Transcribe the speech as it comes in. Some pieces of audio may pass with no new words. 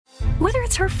Whether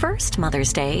it's her first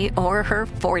Mother's Day or her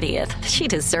 40th, she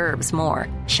deserves more.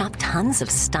 Shop tons of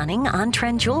stunning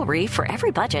on-trend jewelry for every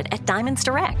budget at Diamonds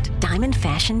Direct. Diamond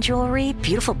fashion jewelry,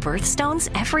 beautiful birthstones,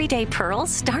 everyday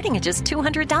pearls starting at just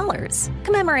 $200.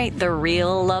 Commemorate the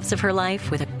real loves of her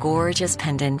life with a gorgeous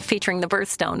pendant featuring the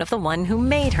birthstone of the one who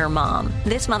made her mom.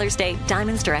 This Mother's Day,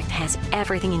 Diamonds Direct has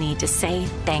everything you need to say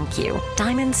thank you.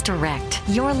 Diamonds Direct.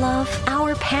 Your love,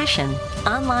 our passion.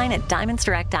 Online at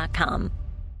diamondsdirect.com.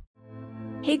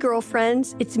 Hey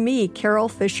girlfriends, it's me, Carol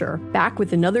Fisher, back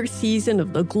with another season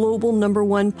of the global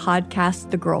 #1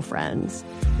 podcast, The Girlfriends.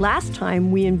 Last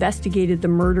time, we investigated the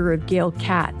murder of Gail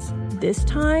Katz. This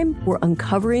time, we're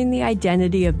uncovering the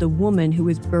identity of the woman who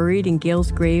was buried in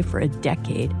Gail's grave for a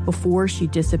decade before she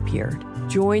disappeared.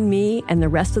 Join me and the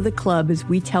rest of the club as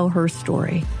we tell her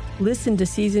story. Listen to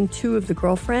Season 2 of The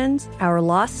Girlfriends, Our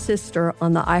Lost Sister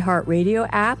on the iHeartRadio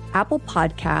app, Apple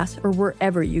Podcasts, or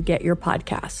wherever you get your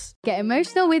podcasts. Get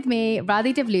emotional with me,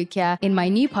 Radhi Devlukia, in my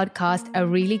new podcast, A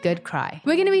Really Good Cry.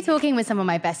 We're going to be talking with some of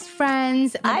my best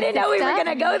friends. I didn't know we were going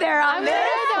to go there on this.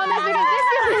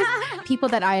 People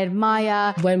that I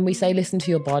admire. When we say listen to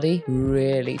your body,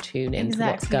 really tune into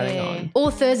what's going on.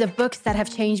 Authors of books that have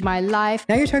changed my life.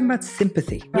 Now you're talking about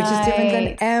sympathy, which is different than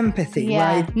empathy,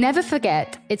 right? Never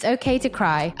forget, it's okay to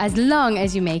cry as long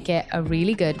as you make it a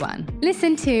really good one.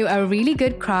 Listen to A Really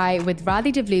Good Cry with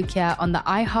Radhi Devlukia on the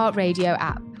iHeartRadio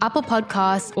app, Apple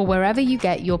Podcasts, or wherever you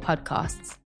get your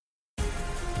podcasts.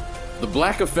 The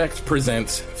Black Effect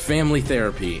presents Family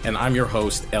Therapy, and I'm your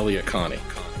host, Elliot Connie.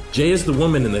 Jay is the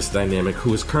woman in this dynamic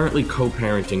who is currently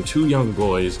co-parenting 2 young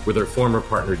boys with her former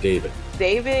partner, David.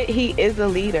 David, he is a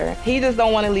leader. He just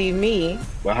don't want to leave me.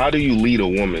 But how do you lead a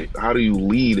woman? How do you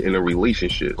lead in a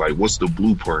relationship? Like, what's the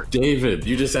blueprint? David,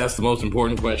 you just asked the most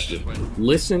important question.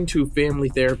 Listen to Family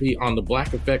Therapy on the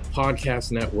Black Effect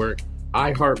Podcast Network,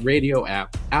 iHeartRadio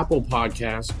app, Apple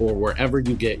Podcasts, or wherever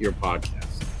you get your podcasts.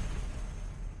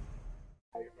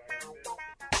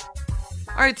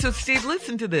 All right, so Steve,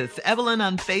 listen to this. Evelyn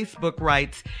on Facebook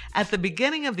writes, at the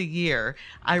beginning of the year,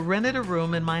 I rented a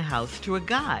room in my house to a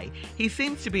guy. He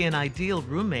seems to be an ideal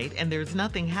roommate, and there's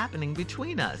nothing happening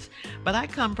between us. But I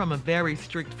come from a very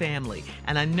strict family,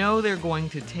 and I know they're going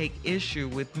to take issue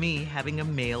with me having a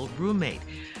male roommate.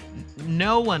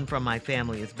 No one from my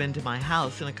family has been to my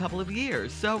house in a couple of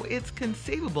years, so it's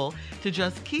conceivable to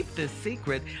just keep this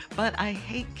secret, but I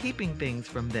hate keeping things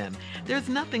from them. There's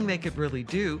nothing they could really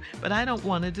do, but I don't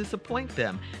want to disappoint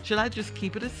them. Should I just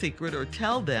keep it a secret or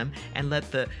tell them and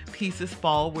let the pieces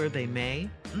fall where they may?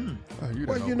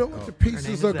 Well, you know what the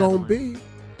pieces are going to be.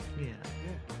 Yeah.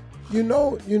 You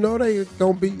know they're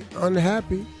going to be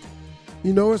unhappy.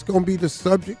 You know it's going to be the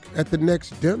subject at the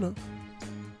next dinner.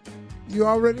 You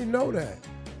already know that.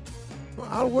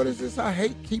 What is this? I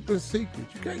hate keeping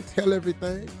secrets. You can't tell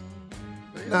everything.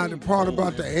 Now, the part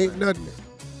about the ain't nothing,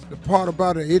 the part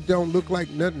about it don't look like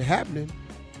nothing happening,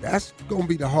 that's going to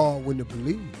be the hard one to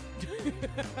believe.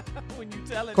 When you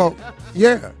tell it.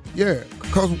 Yeah.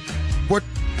 Because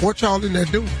what y'all in there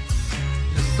doing?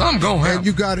 Something going to happen. And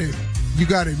you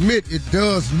got to admit it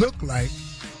does look like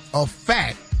a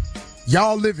fact.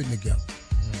 Y'all living together.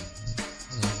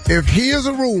 If he is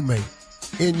a roommate,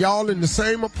 and y'all in the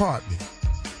same apartment,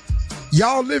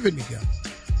 y'all living together.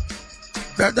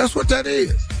 That's what that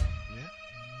is.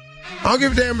 I don't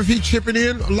give a damn if he chipping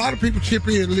in. A lot of people chip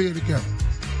in and live together.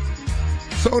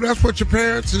 So that's what your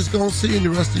parents is going to see in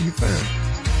the rest of your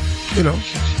family. You know,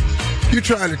 you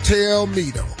trying to tell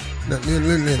me, though.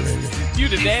 You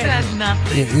the dad. Said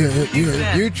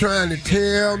nothing. You trying to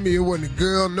tell me it wasn't a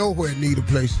girl nowhere need a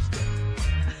place to stay.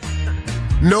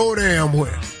 No damn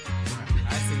well.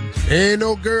 Ain't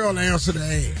no girl answer the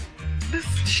ad.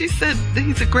 She said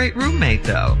he's a great roommate,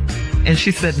 though. And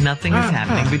she said nothing is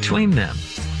happening between them.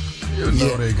 You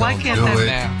know they Why gonna can't do that it.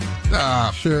 now?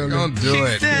 Stop. Shirley. Don't do She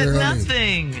it. said Shirley.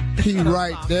 nothing. He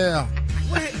right there.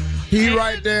 He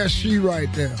right there, she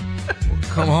right there.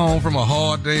 Come home from a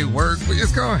hard day work, but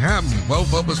it's gonna happen.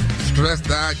 Both of us stressed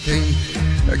out,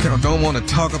 don't want to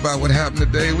talk about what happened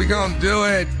today. We gonna do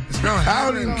it. It's gonna happen.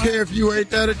 I don't even care if you ain't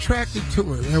that attracted to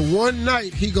him. And one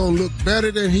night he gonna look better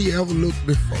than he ever looked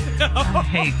before. I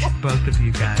hate both of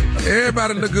you guys.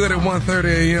 Everybody look good at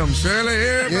 1:30 a.m. Shirley,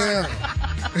 everybody.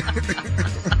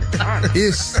 Yeah.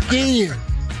 It's skin.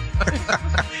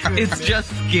 It's just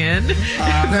skin. Is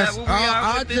that where we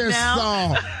are with this now?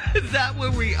 Saw. Is that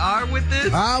where we are with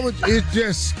this? It's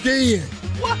just skin.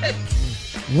 What?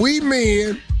 We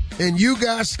men and you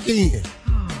got skin.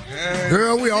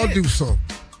 Girl, we all do something.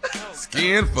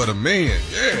 Skin for the men,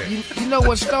 yeah. You know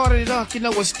what started it up? You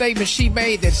know what statement she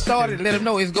made that started? Let them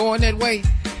know it's going that way.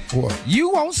 What? You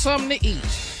want something to eat.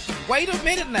 Wait a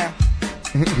minute now.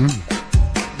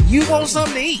 You want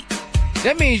something to eat.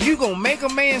 That means you gonna make a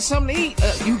man something to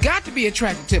eat. You got to be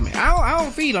attracted to me. I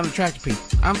don't feed unattracted people.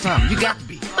 I'm telling you, you got to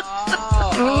be.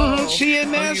 She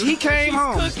in there. He came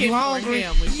home. You hungry?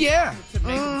 Yeah.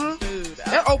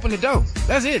 That opened the door.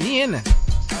 That's it. He in there.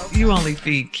 You only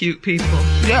feed cute people.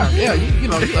 Yeah. You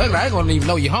know, you ugly. I ain't gonna even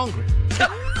know you're hungry.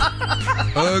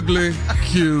 Ugly,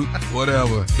 cute,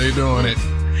 whatever. They doing it.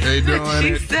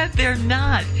 She said they're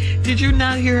not. Did you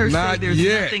not hear her say there's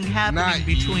yet. nothing happening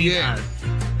between us?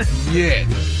 Yet.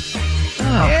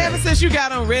 Okay. Ever since you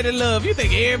got on Ready Love, you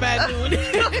think everybody doing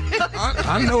it?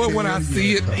 I know it when I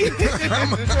see it.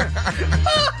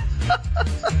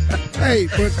 Hey,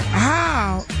 but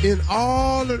how in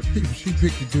all of the people she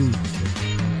picked the dude?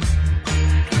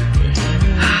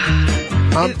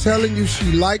 I'm telling you,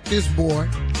 she liked this boy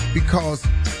because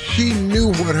she knew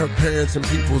what her parents and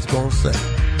people was going to say.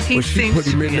 But she put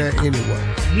him in there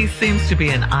anyway. He seems to be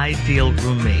an ideal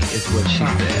roommate, is what she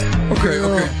said. Okay.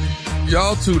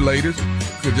 Y'all two ladies,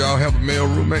 could y'all have a male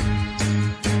roommate?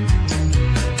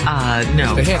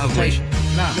 No. The hesitation.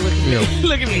 Nah.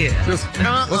 Look at me. Just,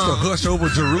 what's the hush over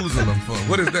Jerusalem for?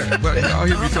 What is that? But y'all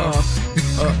hear me talk?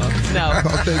 No.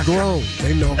 Because they grown.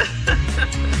 They know.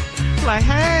 Like,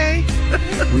 hey.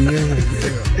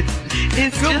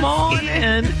 It's good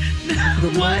morning.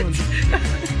 What?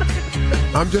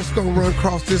 I'm just going to run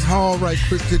across this hall right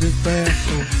quick to this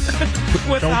bathroom.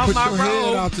 Without don't put my your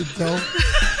head out the door.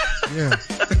 Yeah.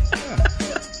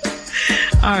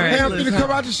 All right. Hey, I'm going to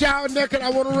come out the shower naked. I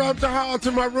want to run up the hall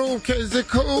to my room. Is it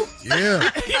cool? Yeah.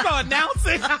 You gonna announce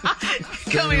it?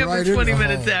 Coming up right in 20 in the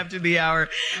minutes hall. after the hour.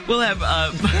 We'll have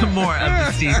more of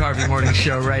the Steve Harvey Morning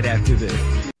Show right after this.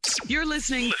 You're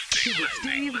listening to the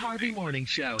Steve Harvey Morning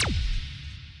Show.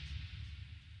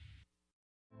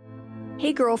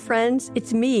 Hey girlfriends,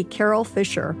 it's me, Carol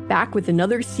Fisher, back with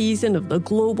another season of the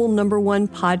global #1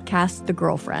 podcast, The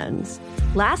Girlfriends.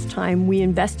 Last time, we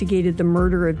investigated the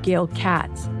murder of Gail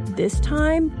Katz. This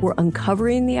time, we're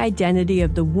uncovering the identity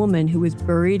of the woman who was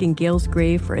buried in Gail's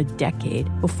grave for a decade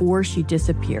before she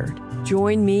disappeared.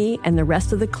 Join me and the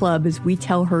rest of the club as we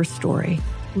tell her story.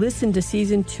 Listen to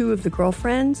Season 2 of The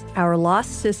Girlfriends, Our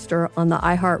Lost Sister on the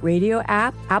iHeartRadio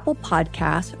app, Apple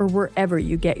Podcasts, or wherever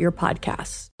you get your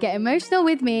podcasts. Get emotional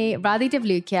with me, Radhi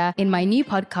Devlukia, in my new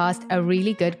podcast, A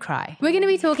Really Good Cry. We're going to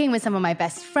be talking with some of my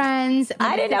best friends.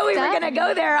 I didn't know we were going to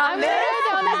go there on this.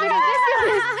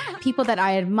 People that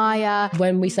I admire.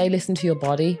 When we say listen to your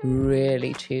body,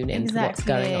 really tune into what's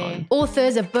going on.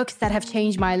 Authors of books that have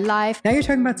changed my life. Now you're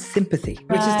talking about sympathy,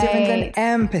 which is different than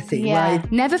empathy,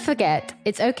 right? Never forget,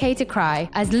 it's okay to cry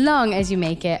as long as you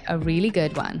make it a really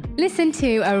good one. Listen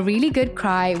to A Really Good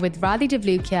Cry with Radhi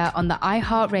Devlukia on the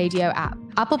iHeartRadio app,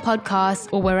 Apple Podcasts,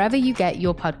 or wherever you get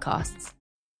your podcasts.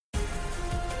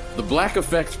 The Black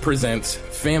Effect presents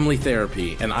Family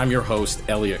Therapy, and I'm your host,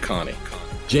 Elliot Connie.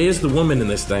 Jay is the woman in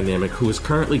this dynamic who is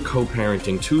currently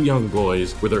co-parenting 2 young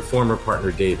boys with her former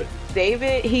partner, David.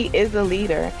 David, he is a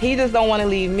leader. He just don't want to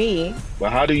leave me.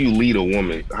 But how do you lead a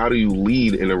woman? How do you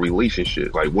lead in a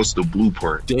relationship? Like, what's the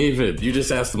blueprint? David, you just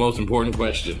asked the most important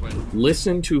question.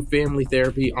 Listen to Family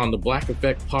Therapy on the Black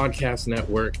Effect Podcast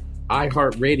Network,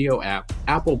 iHeartRadio app,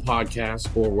 Apple Podcasts,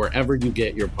 or wherever you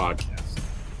get your podcasts.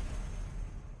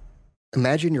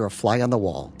 Imagine you're a fly on the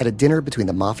wall at a dinner between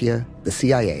the mafia, the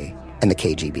CIA, and the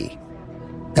KGB.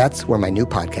 That's where my new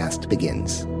podcast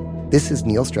begins. This is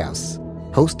Neil Strauss,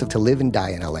 host of To Live and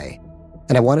Die in LA,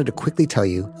 and I wanted to quickly tell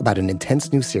you about an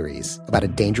intense new series about a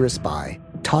dangerous spy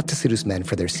taught to seduce men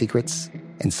for their secrets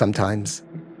and sometimes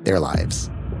their lives.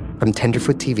 From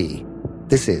Tenderfoot TV,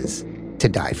 this is To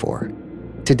Die For.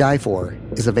 To Die For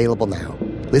is available now.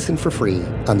 Listen for free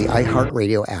on the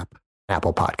iHeartRadio app,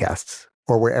 Apple Podcasts,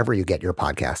 or wherever you get your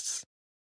podcasts.